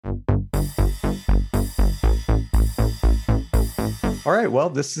All right. Well,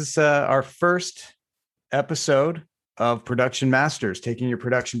 this is our first episode of Production Masters, taking your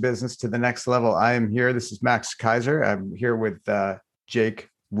production business to the next level. I am here. This is Max Kaiser. I'm here with Jake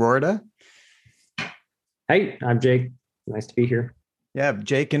Rorda. Hey, I'm Jake. Nice to be here. Yeah,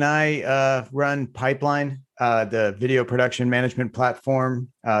 Jake and I run Pipeline, the video production management platform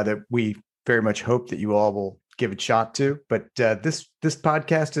that we very much hope that you all will give a shot to. But this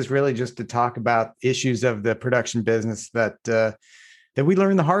podcast is really just to talk about issues of the production business that we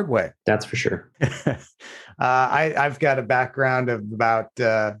learned the hard way. That's for sure. I've got a background of about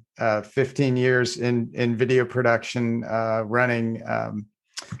 15 years in video production, running a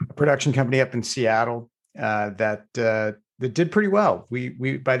production company up in Seattle that did pretty well. We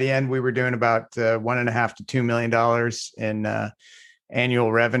by the end we were doing about $1.5 to $2 million in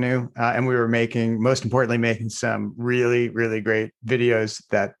annual revenue, and we were most importantly making some really great videos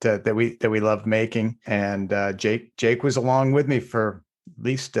that we loved making. And Jake was along with me for at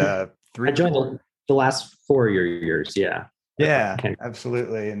least 3. I joined the last 4 years. Yeah. Yeah,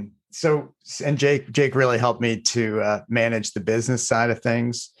 absolutely. And Jake really helped me to manage the business side of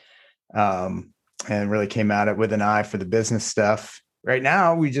things. And really came at it with an eye for the business stuff. Right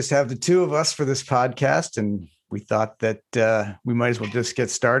now, we just have the two of us for this podcast, and we thought that we might as well just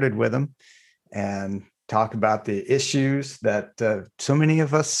get started with them and talk about the issues that so many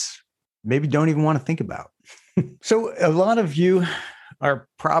of us maybe don't even want to think about. So a lot of you are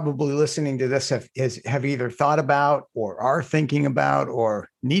probably listening to this have either thought about or are thinking about or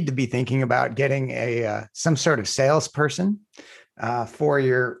need to be thinking about getting some sort of salesperson for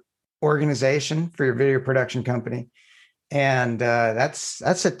your organization, for your video production company. And that's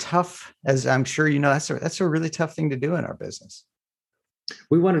a tough, as I'm sure you know, that's a really tough thing to do in our business.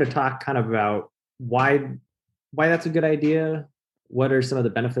 We wanted to talk kind of about why that's a good idea. What are some of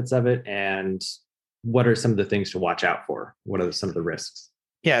the benefits of it, and what are some of the things to watch out for? What are some of the risks?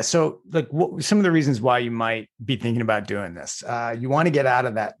 Yeah. So some of the reasons why you might be thinking about doing this, you want to get out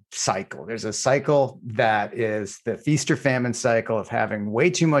of that cycle. There's a cycle that is the feast or famine cycle of having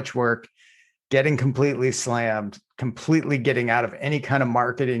way too much work, getting completely slammed, completely getting out of any kind of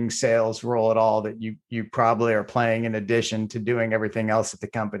marketing sales role at all that you probably are playing in addition to doing everything else at the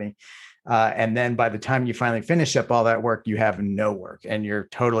company. And then by the time you finally finish up all that work, you have no work and you're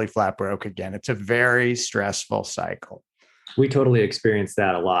totally flat broke again. It's a very stressful cycle. We totally experienced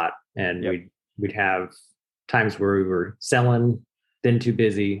that a lot. And Yep. we'd have times where we were selling, then too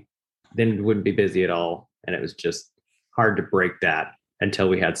busy, then wouldn't be busy at all. And it was just hard to break that until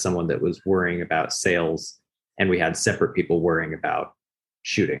we had someone that was worrying about sales and we had separate people worrying about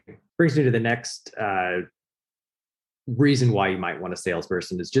shooting. Brings me to the next reason why you might want a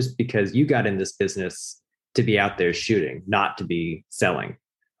salesperson is just because you got in this business to be out there shooting, not to be selling.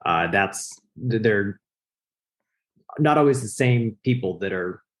 They're not always the same people that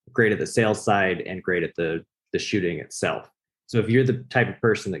are great at the sales side and great at the shooting itself. So if you're the type of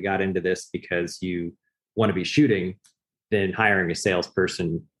person that got into this because you want to be shooting, then hiring a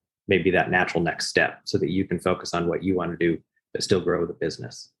salesperson may be that natural next step so that you can focus on what you want to do, but still grow the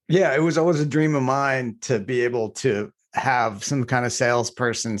business. Yeah, it was always a dream of mine to be able to have some kind of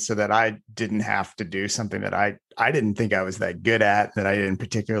salesperson so that I didn't have to do something that I didn't think I was that good at, that I didn't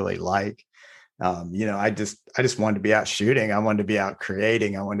particularly like. I just wanted to be out shooting. I wanted to be out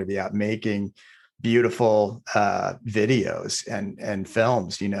creating. I wanted to be out making beautiful videos and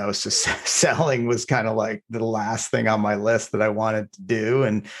films. So selling was kind of like the last thing on my list that I wanted to do,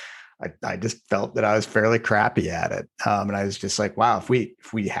 and I just felt that I was fairly crappy at it. And I was just like, wow, if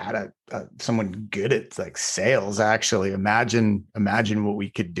we had someone good at like sales, actually, imagine what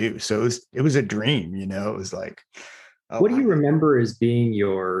we could do. So it was a dream. It was like, what do you remember as being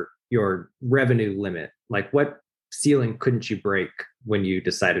your revenue limit? Like, what ceiling couldn't you break when you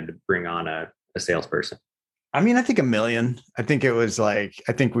decided to bring on a salesperson? I mean, I think $1 million. I think we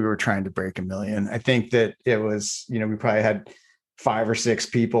were trying to break $1 million. I think that it was, we probably had 5 or 6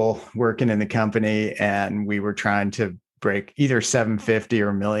 people working in the company, and we were trying to break either 750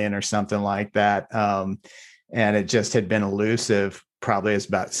 or $1 million or something like that. And it just had been elusive. Probably it's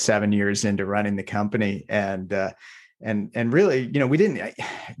about 7 years into running the company, and really, we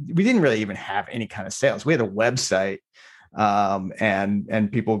didn't really even have any kind of sales. We had a website,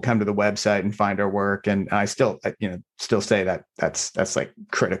 and people would come to the website and find our work. And I still say that that's like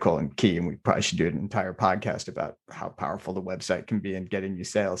critical and key. And we probably should do an entire podcast about how powerful the website can be in getting you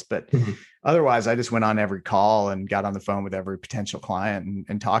sales. But otherwise, I just went on every call and got on the phone with every potential client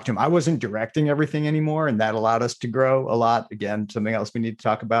and talked to them. I wasn't directing everything anymore, and that allowed us to grow a lot. Again, something else we need to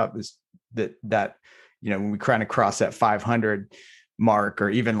talk about is that when we kind of crossed that 500 mark, or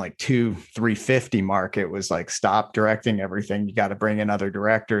even like 350 mark, it was like, stop directing everything. You got to bring in other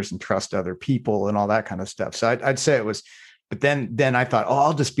directors and trust other people and all that kind of stuff. So I'd say it was, but then I thought, oh,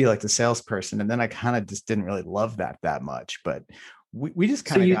 I'll just be like the salesperson. And then I kind of just didn't really love that much, but we just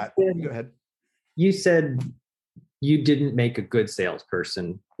kind of go ahead. You said you didn't make a good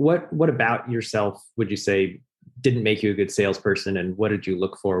salesperson. What about yourself would you say didn't make you a good salesperson, and what did you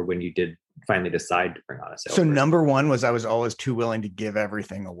look for when you did finally decide to bring on a salesperson? So number one was I was always too willing to give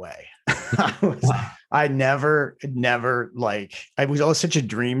everything away. I never like, it was always such a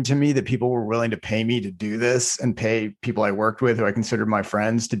dream to me that people were willing to pay me to do this, and pay people I worked with who I considered my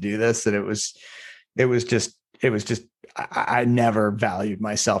friends to do this, that it was just I never valued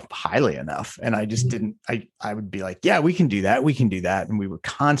myself highly enough. And I just didn't, I would be like, yeah, we can do that. We can do that. And we were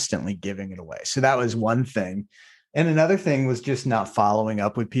constantly giving it away. So that was one thing. And another thing was just not following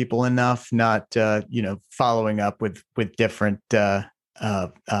up with people enough, not, following up with different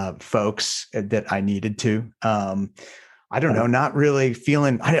folks that I needed to. I don't know, not really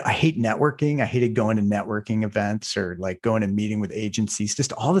feeling, I hate networking. I hated going to networking events, or like going and meeting with agencies,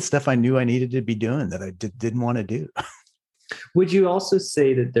 just all the stuff I knew I needed to be doing that I didn't want to do. Would you also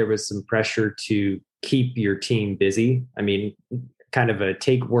say that there was some pressure to keep your team busy? I mean, kind of a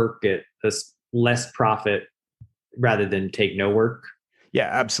take work at less profit rather than take no work? Yeah,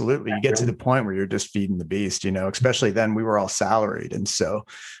 absolutely. You get to the point where you're just feeding the beast, especially then we were all salaried. And so,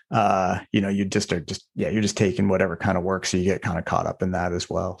 you just you're just taking whatever kind of work. So you get kind of caught up in that as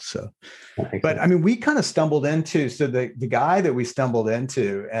well. So, but I mean, we kind of stumbled into, so the guy that we stumbled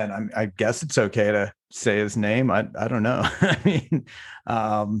into, and I guess it's okay to say his name. I don't know. I mean,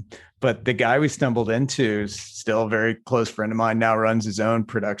 but the guy we stumbled into is still a very close friend of mine, now runs his own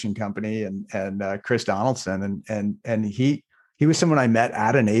production company, and Chris Donaldson. And he was someone I met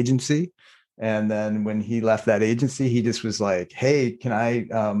at an agency. And then when he left that agency, he just was like, hey, can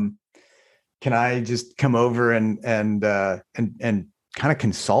I just come over and kind of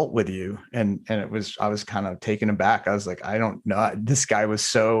consult with you? And I was kind of taken aback. I was like, I don't know. This guy was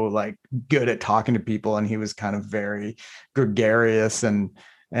so like good at talking to people, and he was kind of very gregarious, and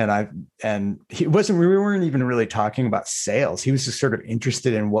we weren't even really talking about sales. He was just sort of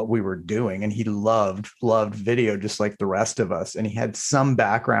interested in what we were doing, and he loved video just like the rest of us. And he had some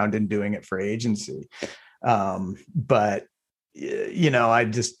background in doing it for agency. But he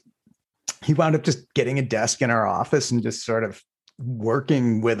wound up just getting a desk in our office and just sort of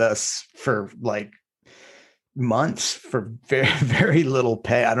working with us for like months for very, very little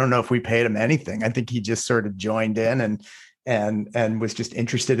pay. I don't know if we paid him anything. I think he just sort of joined in and was just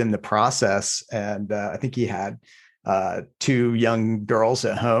interested in the process. And I think he had 2 young girls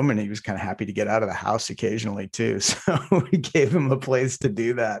at home, and he was kind of happy to get out of the house occasionally too. So we gave him a place to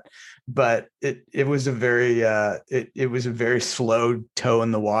do that. But it was a very it was a very slow toe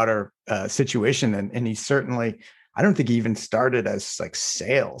in the water situation. And he certainly, I don't think he even started as like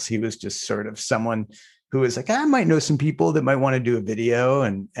sales. He was just sort of someone who was like, I might know some people that might want to do a video,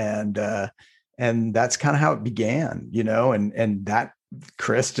 and that's kind of how it began, and that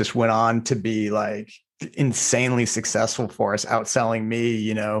Chris just went on to be like insanely successful for us, outselling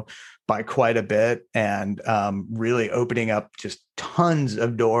me, by quite a bit, and really opening up just tons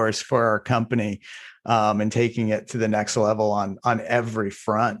of doors for our company, and taking it to the next level on every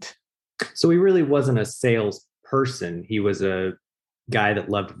front. So he really wasn't a sales person. He was a guy that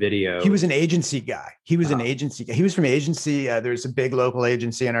loved video. He was an agency guy. He was an agency guy. He was from agency. There's a big local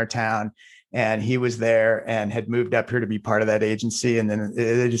agency in our town, and he was there and had moved up here to be part of that agency. And then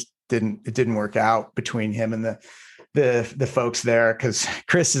it just didn't work out between him and the folks there, because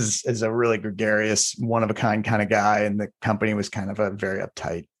Chris is a really gregarious, one of a kind of guy, and the company was kind of a very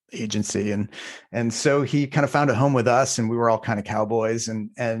uptight agency. And so he kind of found a home with us, and we were all kind of cowboys,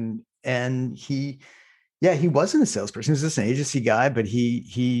 and he wasn't a salesperson. He was just an agency guy, but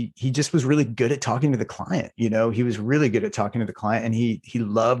he just was really good at talking to the client. He was really good at talking to the client, and he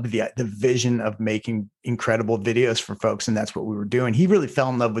loved the vision of making incredible videos for folks. And that's what we were doing. He really fell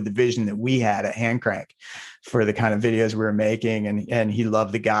in love with the vision that we had at Handcrank for the kind of videos we were making. And he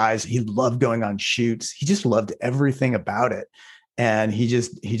loved the guys. He loved going on shoots. He just loved everything about it. And he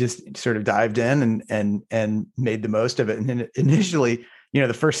just sort of dived in and made the most of it. And then initially,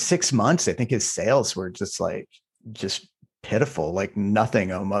 the first 6 months, I think his sales were just pitiful, like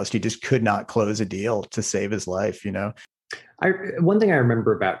nothing almost. He just could not close a deal to save his life, One thing I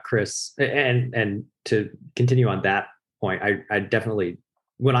remember about Chris, and to continue on that point, I definitely,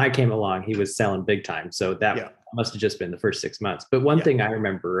 when I came along, he was selling big time. So that must have just been the first 6 months. But one thing I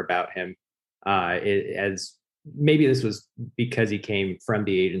remember about him, as maybe this was because he came from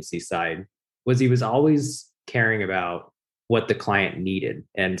the agency side, was he was always caring about what the client needed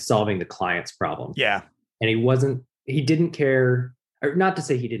and solving the client's problem. Yeah. And he didn't care, or not to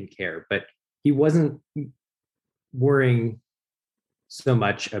say he didn't care, but he wasn't worrying so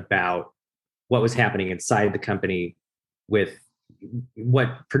much about what was happening inside the company with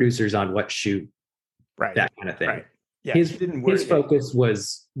what producers on what shoot, Right. that kind of thing. Right. Yeah. His focus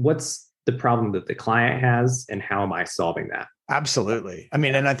was, what's the problem that the client has and how am I solving that? Absolutely. I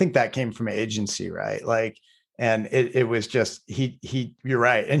mean, and I think that came from agency, right? Like, and it was just, you're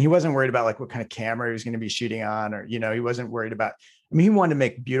right. And he wasn't worried about like what kind of camera he was going to be shooting on, or, he wasn't worried about, I mean, he wanted to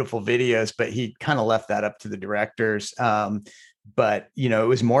make beautiful videos, but he kind of left that up to the directors. But, it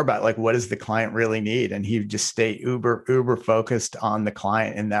was more about like, what does the client really need? And he would just stay uber focused on the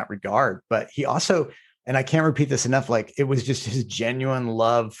client in that regard. But he also, and I can't repeat this enough, like it was just his genuine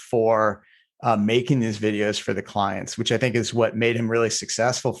love for making these videos for the clients, which I think is what made him really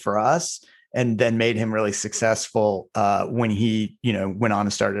successful for us, and then made him really successful when he, went on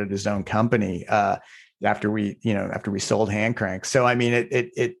and started his own company after we sold Hand Crank. So I mean,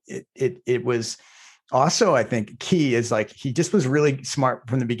 it was also, I think, key is like he just was really smart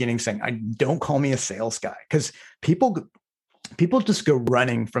from the beginning, saying, "I don't call me a sales guy," because people just go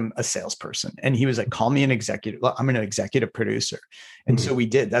running from a salesperson. And he was like, call me an executive. I'm an executive producer. And so we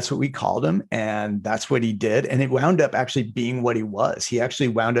did. That's what we called him. And that's what he did. And it wound up actually being what he was. He actually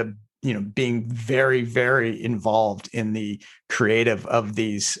wound up, being very, very involved in the creative of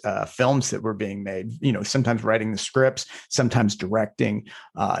these films that were being made, sometimes writing the scripts, sometimes directing,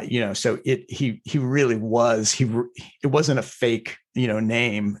 so he really was, it wasn't a fake,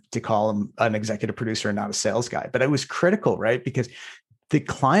 name to call him an executive producer and not a sales guy, but it was critical, right? Because the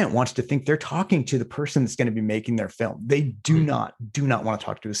client wants to think they're talking to the person that's going to be making their film. They do not want to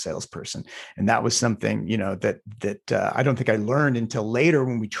talk to a salesperson. And that was something, that I don't think I learned until later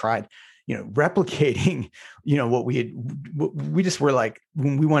when we tried, replicating, what we just were like,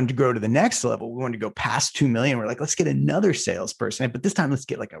 when we wanted to grow to the next level, we wanted to go past 2 million. We're like, let's get another salesperson, but this time let's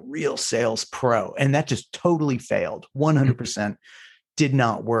get like a real sales pro. And that just totally failed. 100% did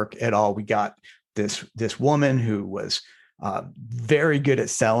not work at all. We got this woman who was very good at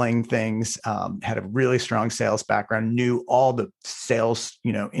selling things, had a really strong sales background, knew all the sales,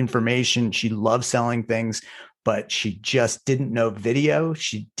 information. She loved selling things, but she just didn't know video.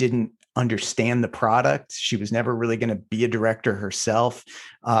 She didn't understand the product. She was never really going to be a director herself.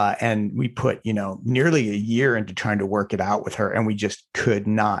 And we put, nearly a year into trying to work it out with her, and we just could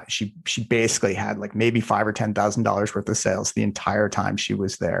not. She basically had like maybe $5,000 or $10,000 worth of sales the entire time she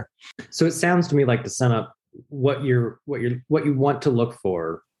was there. So it sounds to me like, to sum up, what you want to look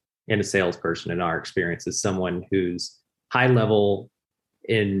for in a salesperson, in our experience, is someone who's high level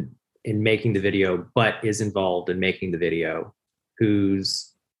in making the video, but is involved in making the video,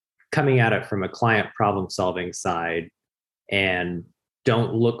 who's coming at it from a client problem solving side, and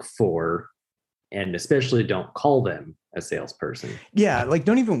don't look for, and especially don't call them a salesperson. Yeah. Like,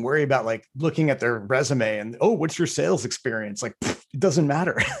 don't even worry about like looking at their resume and, oh, what's your sales experience? Like, it doesn't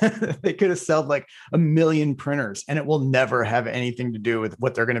matter. They could have sold like 1 million printers, and it will never have anything to do with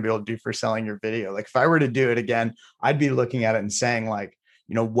what they're going to be able to do for selling your video. Like, if I were to do it again, I'd be looking at it and saying like,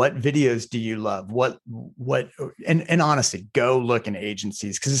 what videos do you love? And honestly, go look in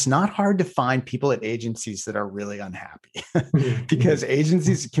agencies, because it's not hard to find people at agencies that are really unhappy because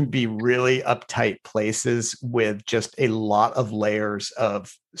agencies can be really uptight places with just a lot of layers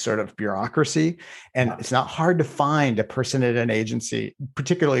of sort of bureaucracy. And it's not hard to find a person at an agency,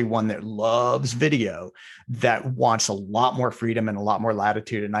 particularly one that loves video, that wants a lot more freedom and a lot more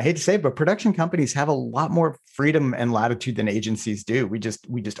latitude. And I hate to say it, but production companies have a lot more freedom and latitude than agencies do. We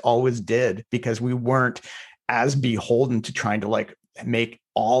just always did, because we weren't as beholden to trying to like make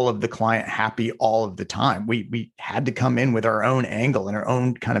all of the client happy all of the time. We had to come in with our own angle and our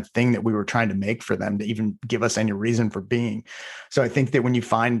own kind of thing that we were trying to make for them to even give us any reason for being. So I think that when you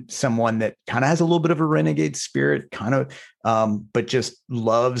find someone that kind of has a little bit of a renegade spirit, kind of, but just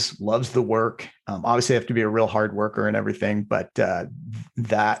loves the work. Obviously, they have to be a real hard worker and everything, but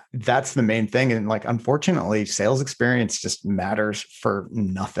that's the main thing. And like, unfortunately, sales experience just matters for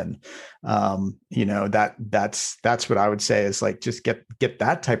nothing. That's what I would say is like, just get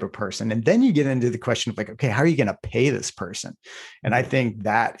that type of person. And then you get into the question of like, okay, how are you going to pay this person? And I think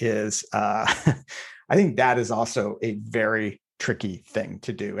that is, also a very tricky thing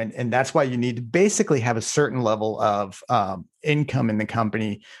to do. And that's why you need to basically have a certain level of income in the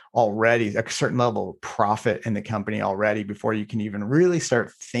company already, a certain level of profit in the company already, before you can even really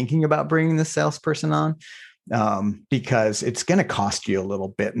start thinking about bringing the salesperson on. Because it's going to cost you a little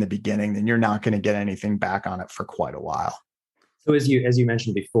bit in the beginning, then you're not going to get anything back on it for quite a while. So as you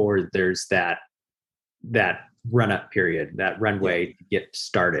mentioned before, there's that run up period, that runway to get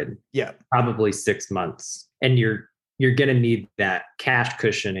started. Yeah. Probably 6 months. And you're going to need that cash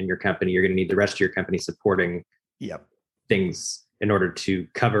cushion in your company. You're going to need the rest of your company supporting Yep. things in order to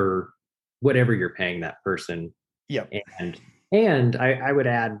cover whatever you're paying that person. Yep. And I would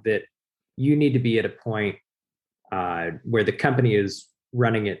add that you need to be at a point where the company is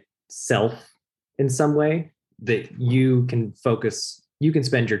running itself in some way, that you can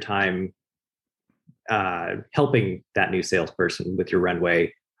spend your time helping that new salesperson with your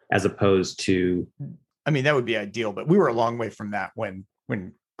runway, as opposed to. I mean, that would be ideal, but we were a long way from that when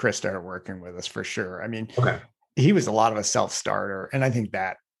Chris started working with us, for sure. I mean, he was a lot of a self-starter, and I think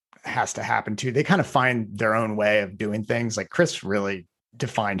that has to happen too. They kind of find their own way of doing things. Like Chris really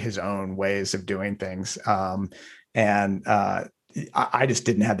defined his own ways of doing things. I just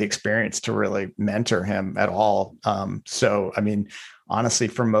didn't have the experience to really mentor him at all. So, I mean, honestly,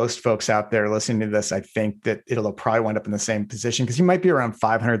 for most folks out there listening to this, I think that it'll probably wind up in the same position, because you might be around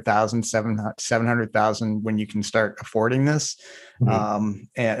 500,000, 700,000 when you can start affording this. And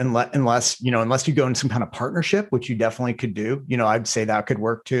unless you go in some kind of partnership, which you definitely could do, I'd say that could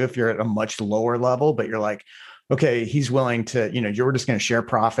work too, if you're at a much lower level, but you're like, okay, he's willing to, you're just going to share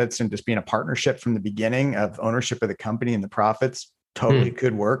profits and just be in a partnership from the beginning of ownership of the company, and the profits totally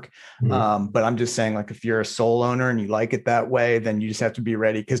could work. But I'm just saying, like, if you're a sole owner and you like it that way, then you just have to be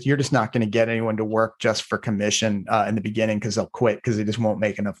ready, because you're just not going to get anyone to work just for commission in the beginning, because they'll quit, because they just won't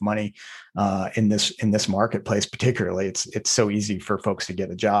make enough money in this marketplace. Particularly, it's so easy for folks to get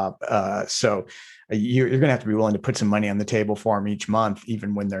a job. So you're going to have to be willing to put some money on the table for them each month,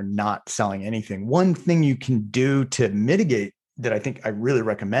 even when they're not selling anything. One thing you can do to mitigate that, I think I really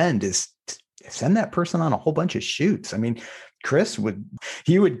recommend, is send that person on a whole bunch of shoots. I mean, Chris would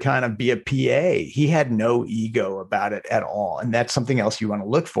kind of be a PA. He had no ego about it at all. And that's something else you want to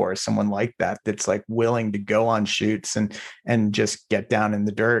look for, is someone like that, that's like willing to go on shoots and just get down in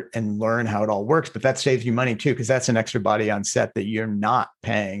the dirt and learn how it all works. But that saves you money too, because that's an extra body on set that you're not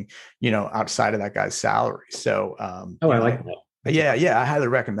paying, outside of that guy's salary. So, I like that. Yeah, I highly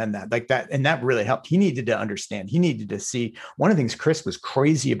recommend that. Like that, and that really helped. He needed to understand. He needed to see. One of the things Chris was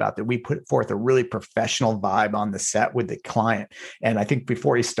crazy about, that we put forth a really professional vibe on the set with the client. And I think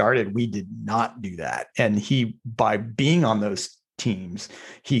before he started, we did not do that. And he, by being on those teams,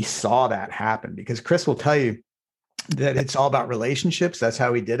 he saw that happen, because Chris will tell you that it's all about relationships. That's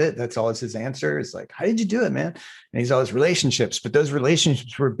how he did it. That's always his answer. It's like, how did you do it, man? And he's always relationships, but those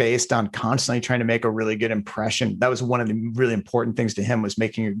relationships were based on constantly trying to make a really good impression. That was one of the really important things to him, was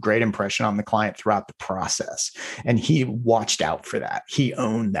making a great impression on the client throughout the process. And he watched out for that. He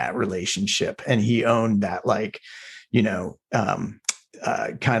owned that relationship, and he owned that, like,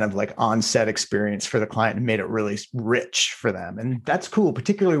 kind of like on-set experience for the client, and made it really rich for them. And that's cool,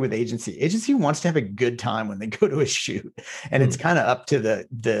 particularly with agency. Agency wants to have a good time when they go to a shoot, and it's kind of up to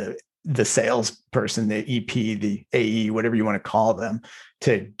the salesperson, the EP, the AE, whatever you want to call them,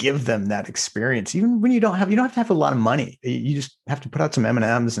 to give them that experience. Even when you don't have to have a lot of money. You just have to put out some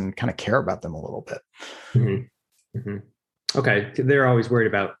M&Ms and kind of care about them a little bit. Okay. They're always worried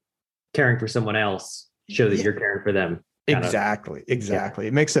about caring for someone else. Show that you're caring for them. Exactly. Yeah.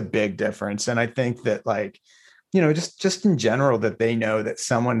 It makes a big difference. And I think that, like, just in general, that they know that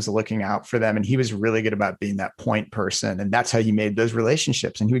someone's looking out for them. And he was really good about being that point person. And that's how he made those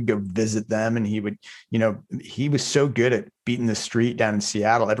relationships. And he would go visit them, and he would, he was so good at beating the street down in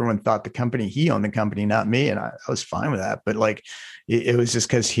Seattle. Everyone thought he owned the company, not me. And I was fine with that. But like, it was just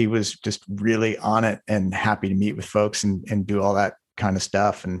because he was just really on it and happy to meet with folks and do all that kind of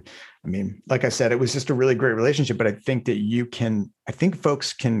stuff. And I mean, like I said, it was just a really great relationship. But I think that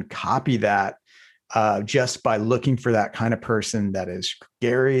folks can copy that just by looking for that kind of person that is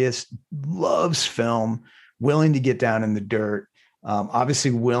gregarious, loves film, willing to get down in the dirt,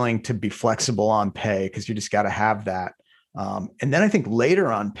 obviously willing to be flexible on pay, because you just got to have that. And then I think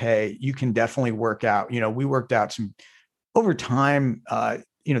later on pay, you can definitely work out, we worked out some over time.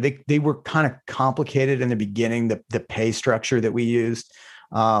 They were kind of complicated in the beginning, the pay structure that we used.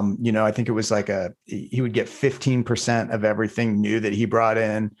 I think it was like he would get 15% of everything new that he brought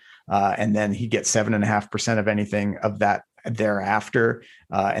in. And then he'd get 7.5% of anything of that thereafter.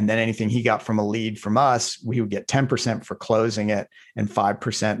 And then anything he got from a lead from us, we would get 10% for closing it, and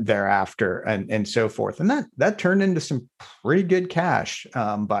 5% thereafter, and so forth. And that turned into some pretty good cash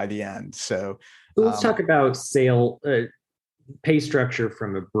by the end. So let's talk about pay structure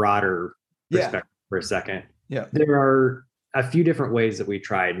from a broader perspective for a second. Yeah. There are a few different ways that we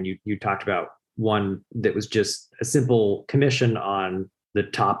tried, and you talked about one that was just a simple commission on the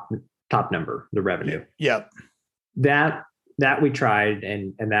top number, the revenue. Yeah. That we tried,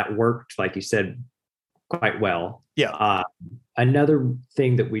 and that worked, like you said, quite well. Yeah. Another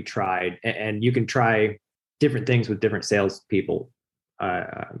thing that we tried, and you can try different things with different salespeople,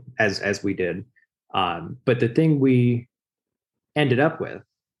 as we did. But the thing we ended up with,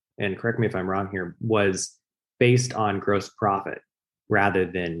 and correct me if I'm wrong here, was based on gross profit rather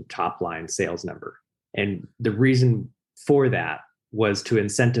than top line sales number. And the reason for that was to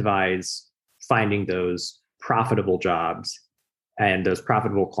incentivize finding those profitable jobs and those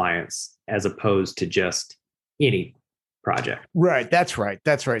profitable clients as opposed to just any project. Right. That's right.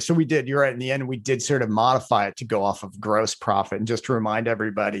 That's right. So we did, you're right. In the end, we did sort of modify it to go off of gross profit. And just to remind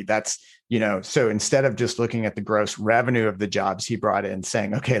everybody, that's, so instead of just looking at the gross revenue of the jobs he brought in,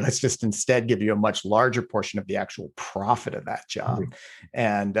 saying, okay, let's just instead give you a much larger portion of the actual profit of that job. Mm-hmm.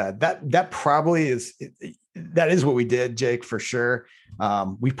 And that probably is, that is what we did, Jake, for sure.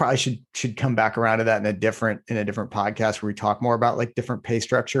 We probably should come back around to that in a different podcast where we talk more about like different pay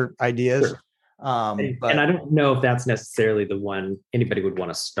structure ideas. Sure. And I don't know if that's necessarily the one anybody would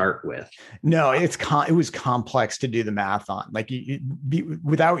want to start with. No, it was complex to do the math on, like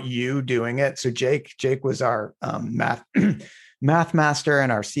without you doing it. So Jake was our math master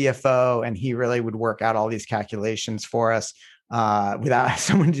and our CFO, and he really would work out all these calculations for us. Without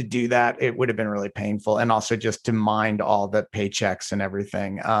someone to do that, it would have been really painful, and also just to mind all the paychecks and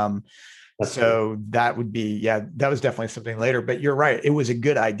everything. So that would be, that was definitely something later, but you're right. It was a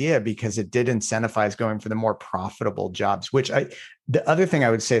good idea because it did incentivize going for the more profitable jobs, the other thing I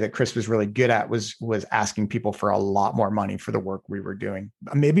would say that Chris was really good at was asking people for a lot more money for the work we were doing.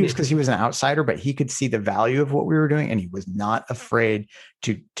 Maybe it was because he was an outsider, but he could see the value of what we were doing, and he was not afraid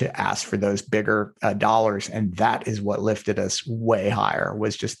to ask for those bigger dollars. And that is what lifted us way higher,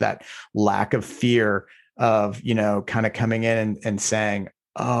 was just that lack of fear of, kind of coming in and saying,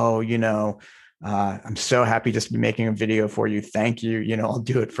 oh, I'm so happy just to be making a video for you. Thank you. I'll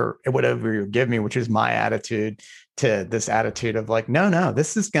do it for whatever you give me, which is my attitude, to this attitude of like, no,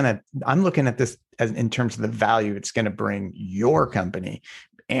 I'm looking at this as in terms of the value it's going to bring your company,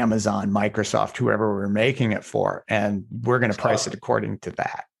 Amazon, Microsoft, whoever we're making it for. And we're going to price it according to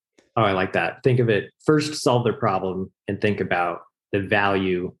that. Oh, I like that. Think of it, first solve their problem and think about the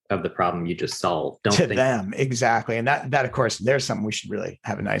value of the problem you just solved. Them. Exactly. And that of course, there's something we should really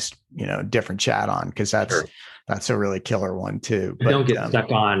have a nice, different chat on, because that's a really killer one too. But don't get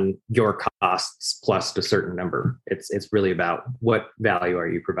stuck on your costs plus a certain number. It's really about what value are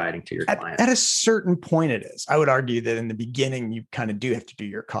you providing to your client. At a certain point it is. I would argue that in the beginning, you kind of do have to do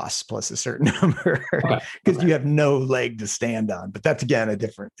your costs plus a certain number, because you have no leg to stand on. But that's, again, a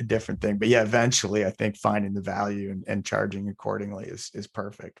different thing. But yeah, eventually I think finding the value and charging accordingly is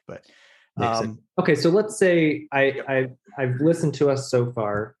perfect. But okay, so let's say I've listened to us so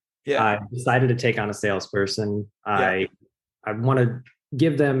far. Yeah. I decided to take on a salesperson. I want to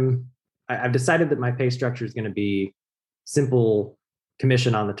give them, I've decided that my pay structure is going to be simple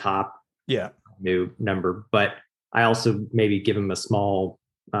commission on the top. Yeah. New number, but I also maybe give them a small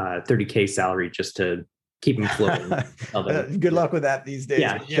 $30K salary just to keep them floating. Good luck with that these days.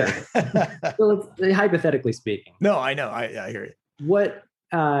 Yeah. Sure. So hypothetically speaking. No, I know. I hear you. What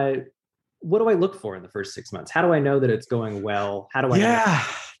do I look for in the first 6 months? How do I know that it's going well? How do I know?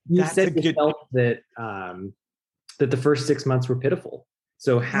 You said you felt that that the first 6 months were pitiful.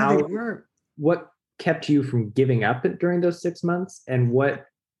 So what kept you from giving up during those 6 months? And what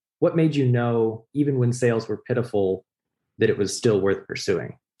made you know, even when sales were pitiful, that it was still worth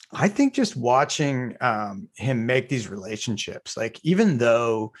pursuing? I think just watching him make these relationships, like, even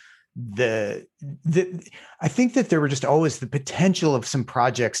though I think that there were just always the potential of some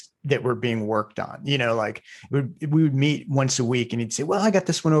projects that were being worked on, like we would meet once a week and he'd say, well, I got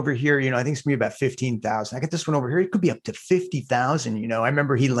this one over here. I think it's gonna be about 15,000. I got this one over here. It could be up to 50,000. I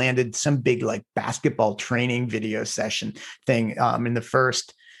remember he landed some big like basketball training video session thing in the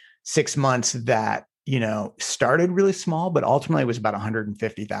first 6 months that, started really small, but ultimately was about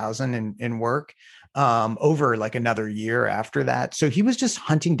 150,000 in work over like another year after that. So he was just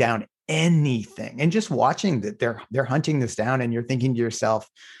hunting down anything, and just watching that they're hunting this down, and you're thinking to yourself,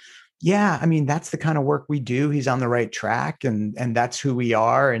 yeah, I mean, that's the kind of work we do. He's on the right track, and that's who we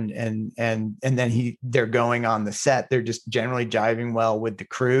are. And then they're going on the set. They're just generally jiving well with the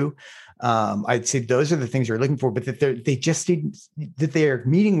crew. I'd say those are the things you're looking for, but that they're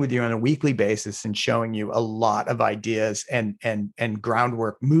meeting with you on a weekly basis and showing you a lot of ideas and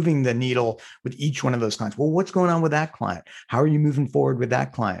groundwork, moving the needle with each one of those clients. Well, what's going on with that client? How are you moving forward with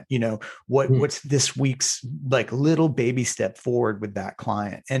that client? What's this week's like little baby step forward with that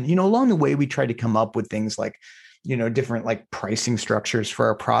client? And, along the way, we tried to come up with things like, different like pricing structures for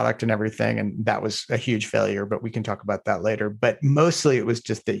our product and everything. And that was a huge failure, but we can talk about that later. But mostly it was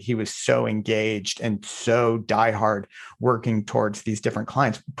just that he was so engaged and so diehard working towards these different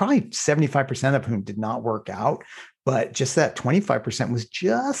clients, probably 75% of whom did not work out. But just that 25% was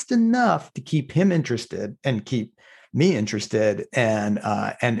just enough to keep him interested and keep me interested, and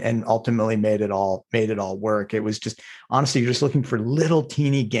ultimately made it all work. It was just, honestly, you're just looking for little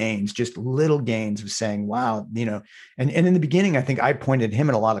teeny gains, just little gains of saying, wow, and in the beginning, I think I pointed him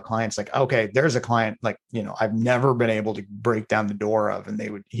at a lot of clients like, okay, there's a client like, I've never been able to break down the door of,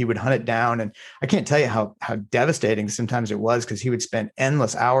 and he would hunt it down. And I can't tell you how devastating sometimes it was, because he would spend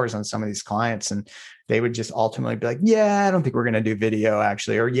endless hours on some of these clients, and they would just ultimately be like, yeah, I don't think we're going to do video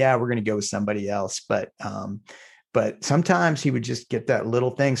actually, or yeah, we're going to go with somebody else. But sometimes he would just get that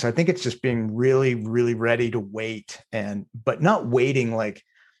little thing. So I think it's just being really, really ready to wait, but not waiting like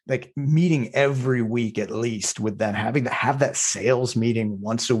meeting every week at least with them, having to have that sales meeting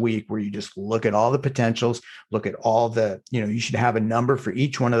once a week where you just look at all the potentials, look at all the, you should have a number for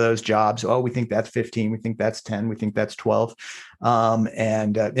each one of those jobs. Oh, we think that's 15. We think that's 10. We think that's 12.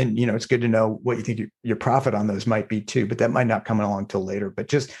 And it's good to know what you think your profit on those might be too, but that might not come along till later. But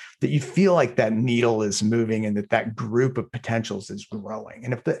just that you feel like that needle is moving and that group of potentials is growing.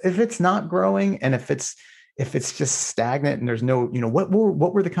 And if it's not growing, and if it's just stagnant and there's no, what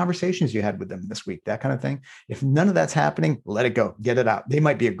were the conversations you had with them this week, that kind of thing. If none of that's happening, let it go, get it out. They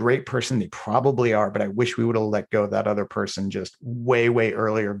might be a great person. They probably are, but I wish we would have let go of that other person just way, way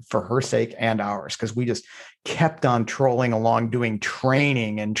earlier for her sake and ours. Cause we just kept on trolling along, doing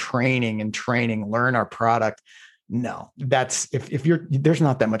training, learn our product. No, that's there's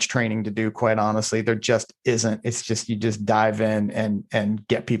not that much training to do, quite honestly. There just isn't. It's just, you just dive in and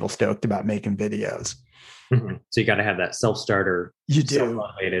get people stoked about making videos. Mm-hmm. So you got to have that self-starter. You do.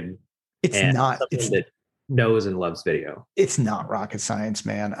 Self-motivated. It's that knows and loves video. It's not rocket science,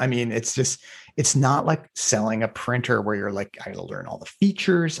 man. I mean, it's not like selling a printer where you're like, I got to learn all the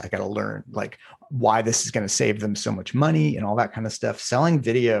features. I got to learn like why this is going to save them so much money and all that kind of stuff. Selling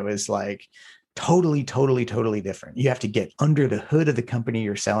video is like totally, totally, totally different. You have to get under the hood of the company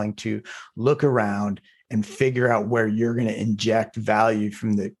you're selling to, look around and figure out where you're going to inject value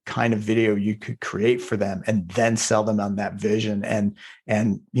from the kind of video you could create for them, and then sell them on that vision. And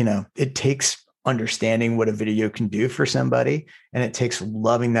it takes understanding what a video can do for somebody, and it takes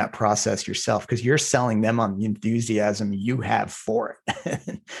loving that process yourself, because you're selling them on the enthusiasm you have for it.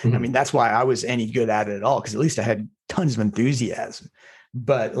 Mm-hmm. I mean, that's why I was any good at it at all, because at least I had tons of enthusiasm.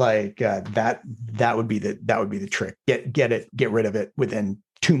 But like that would be the trick. Get rid of it within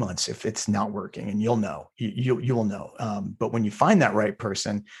 2 months if it's not working, and you'll know. You will know. But when you find that right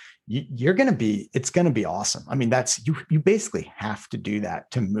person, it's going to be awesome. I mean, that's you basically have to do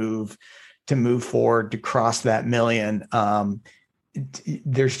that to move forward, to cross that million.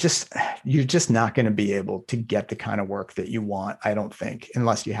 You're just not going to be able to get the kind of work that you want, I don't think,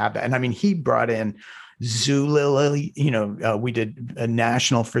 unless you have that. And I mean, he brought in Zulily, we did a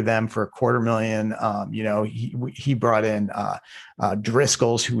national for them for $250,000. He brought in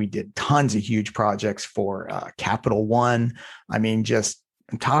Driscoll's, who we did tons of huge projects for, Capital One. I mean,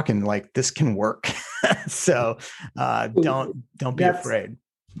 I'm talking like this can work. So don't be afraid.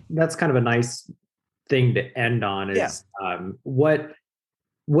 That's kind of a nice thing to end on is, what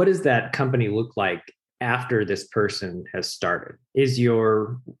does that company look like after this person has started? Is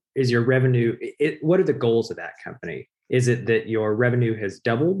your revenue, what are the goals of that company? Is it that your revenue has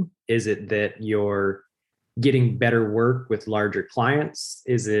doubled? Is it that you're getting better work with larger clients?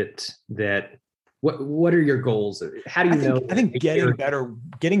 Is it that, what are your goals? How do you know? I think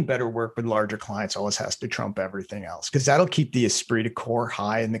getting better work with larger clients always has to trump everything else, because that'll keep the esprit de corps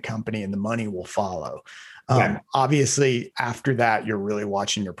high in the company, and the money will follow. Obviously, after that, you're really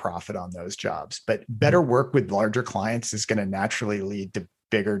watching your profit on those jobs. But better work with larger clients is going to naturally lead to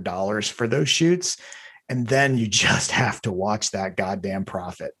bigger dollars for those shoots. And then you just have to watch that goddamn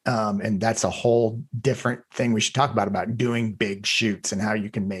profit. And that's a whole different thing we should talk about doing big shoots and how you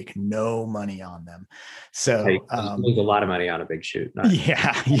can make no money on them. So you can lose a lot of money on a big shoot.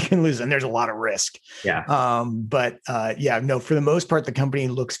 Yeah, you can lose, and there's a lot of risk. Yeah. For the most part, the company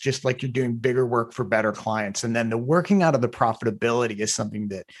looks just like you're doing bigger work for better clients. And then the working out of the profitability is something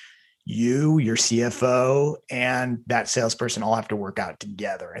that your CFO, and that salesperson all have to work out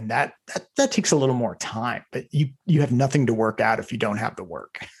together. And that takes a little more time, but you have nothing to work out if you don't have the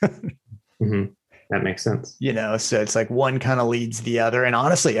work. Mm-hmm. That makes sense. So it's like one kind of leads the other. And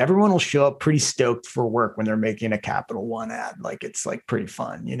honestly, everyone will show up pretty stoked for work when they're making a Capital One ad. Like it's like pretty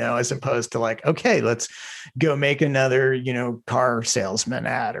fun, as opposed to like, okay, let's go make another, car salesman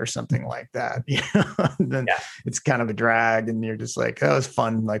ad or something like that. Then it's kind of a drag and you're just like, oh, it was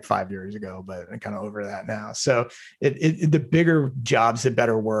fun like 5 years ago, but I'm kind of over that now. So the bigger jobs, the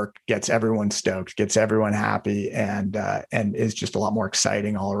better work gets everyone stoked, gets everyone happy, and is just a lot more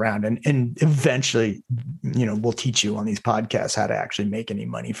exciting all around. And eventually, we'll teach you on these podcasts how to actually make any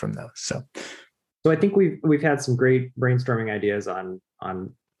money from those. So I think we've had some great brainstorming ideas on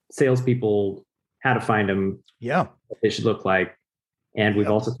salespeople, how to find them, what they should look like, and we've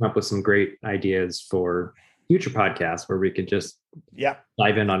also come up with some great ideas for future podcasts where we could just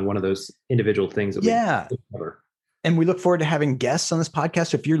dive in on one of those individual things that we cover. And we look forward to having guests on this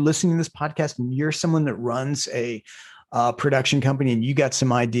podcast. If you're listening to this podcast and you're someone that runs a production company and you got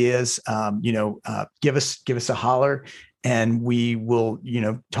some ideas, give us a holler and we will,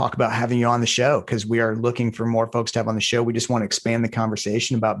 talk about having you on the show, because we are looking for more folks to have on the show. We just want to expand the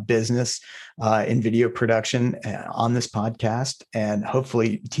conversation about business in video production on this podcast and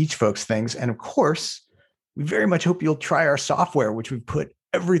hopefully teach folks things. And of course, we very much hope you'll try our software, which we've put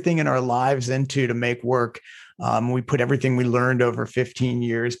everything in our lives into to make work. We put everything we learned over 15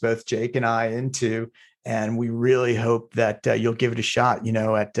 years, both Jake and I, into. And we really hope that you'll give it a shot,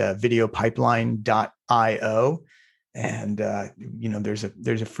 at videopipeline.io. And, there's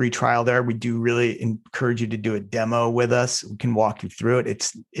a free trial there. We do really encourage you to do a demo with us. We can walk you through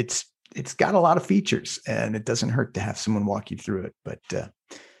it. It's got a lot of features and it doesn't hurt to have someone walk you through it. But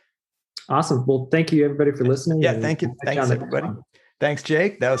awesome. Well, thank you everybody for listening. Yeah, thank you. Thanks everybody. Thanks,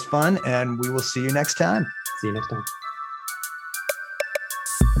 Jake. That was fun. And we will see you next time. See you next time.